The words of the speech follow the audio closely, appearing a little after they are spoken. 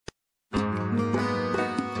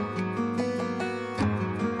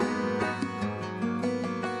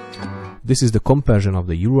This is the comparison of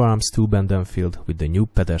the Euroarms two-bend Enfield with the new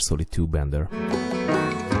Pedersoli two-bender.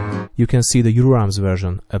 You can see the Euroarms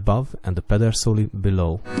version above and the Pedersoli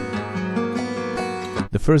below.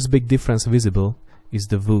 The first big difference visible is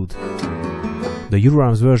the wood. The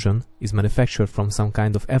Euroarms version is manufactured from some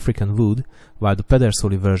kind of African wood, while the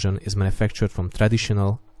Pedersoli version is manufactured from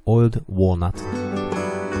traditional oiled walnut.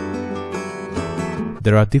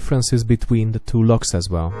 There are differences between the two locks as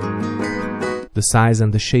well. The size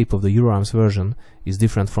and the shape of the Euroarms version is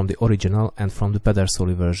different from the original and from the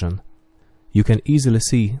Pedersoli version. You can easily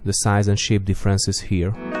see the size and shape differences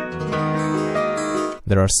here.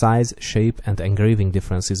 There are size, shape and engraving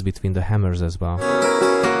differences between the hammers as well.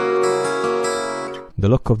 The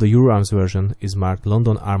lock of the Euroarms version is marked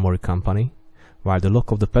London Armoury Company, while the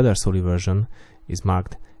lock of the Pedersoli version is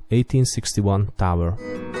marked 1861 Tower.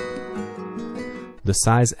 The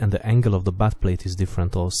size and the angle of the butt plate is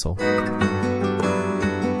different also.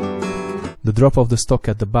 The drop of the stock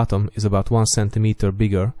at the bottom is about 1 cm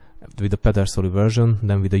bigger with the Pedersoli version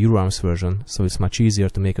than with the Euroarms version, so it's much easier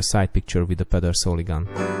to make a side picture with the Pedersoli gun.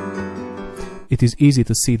 It is easy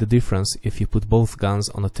to see the difference if you put both guns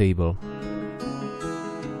on a table.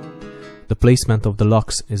 The placement of the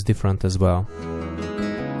locks is different as well.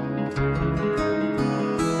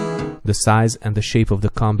 The size and the shape of the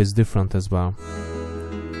comb is different as well.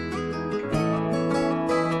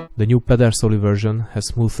 The new Pedersoli version has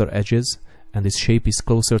smoother edges and its shape is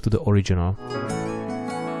closer to the original.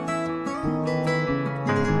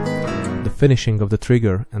 The finishing of the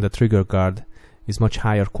trigger and the trigger guard is much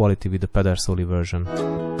higher quality with the Pedersoli version.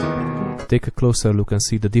 Take a closer look and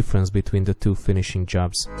see the difference between the two finishing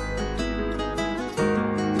jobs.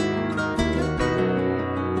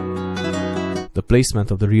 The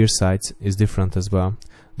placement of the rear sights is different as well.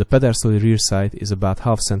 The Pedersoli rear sight is about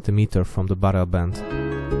 ½ cm from the barrel band.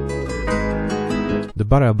 The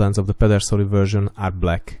barrel bands of the Pedersoli version are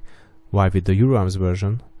black, while with the Euroarms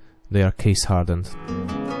version they are case hardened.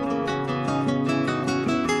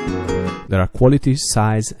 There are quality,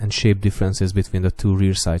 size and shape differences between the two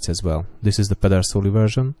rear sights as well. This is the Pedersoli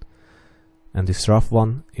version and this rough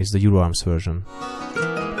one is the Euroarms version.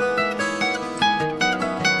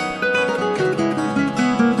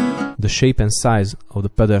 The shape and size of the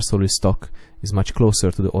Pedersoli stock is much closer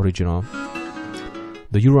to the original.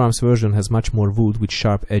 The Euroarms version has much more wood with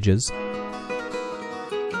sharp edges,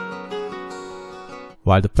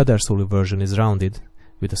 while the Pedersoli version is rounded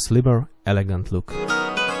with a slimmer, elegant look.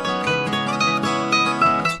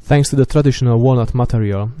 Thanks to the traditional walnut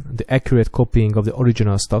material, the accurate copying of the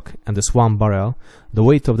original stock and the swan barrel, the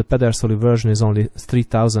weight of the Pedersoli version is only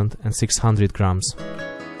 3,600 grams.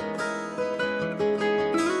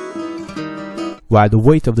 While the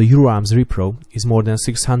weight of the Euroarms Repro is more than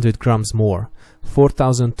 600 grams more,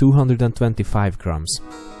 4,225 grams.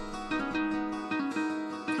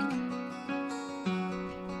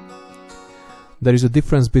 There is a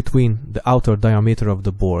difference between the outer diameter of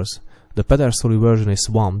the bores. The Pedersoli version is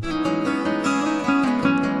swamped,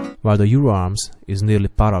 while the Euroarms is nearly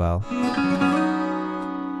parallel.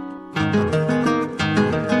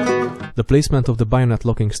 The placement of the bayonet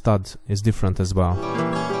locking stud is different as well.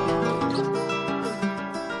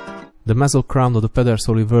 The muzzle crown of the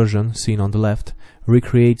Pedersoli version, seen on the left,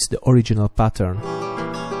 recreates the original pattern.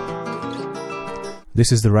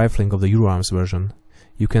 This is the rifling of the Euroarms version.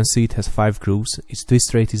 You can see it has 5 grooves, its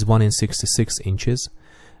twist rate is 1 in 66 inches,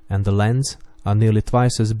 and the lens are nearly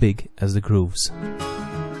twice as big as the grooves.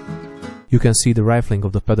 You can see the rifling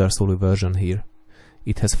of the Pedersoli version here.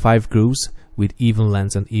 It has 5 grooves with even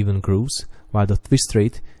lens and even grooves, while the twist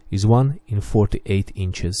rate is 1 in 48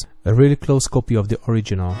 inches. A really close copy of the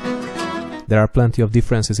original. There are plenty of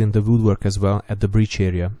differences in the woodwork as well at the breech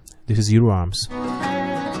area. This is Euroarms.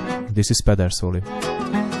 This is Pedersoli.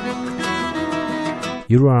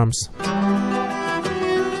 Euroarms.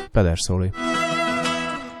 Pedersoli.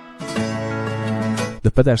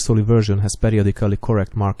 The Pedersoli version has periodically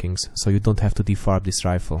correct markings, so you don't have to defarb this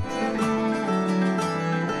rifle.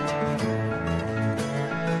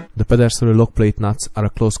 The Pedersoli lock plate nuts are a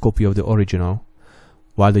close copy of the original,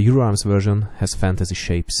 while the Euroarms version has fantasy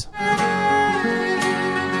shapes.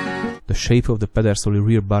 The shape of the Pedersoli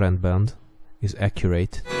rear bar and band is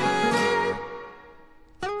accurate,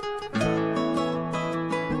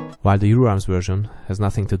 while the Euroarms version has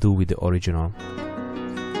nothing to do with the original.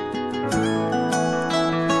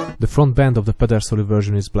 The front band of the Pedersoli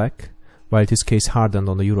version is black, while it is case hardened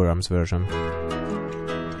on the Euroarms version.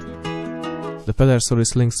 The Pedersoli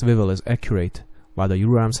sling swivel is accurate, while the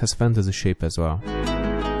Euroarms has fantasy shape as well.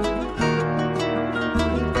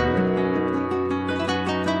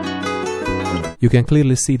 You can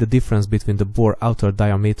clearly see the difference between the bore outer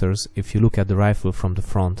diameters if you look at the rifle from the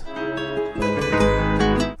front.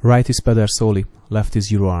 Right is Pedersoli, left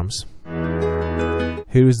is Euroarms.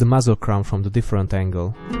 Here is the muzzle crown from the different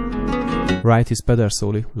angle. Right is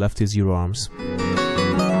Pedersoli, left is Euroarms.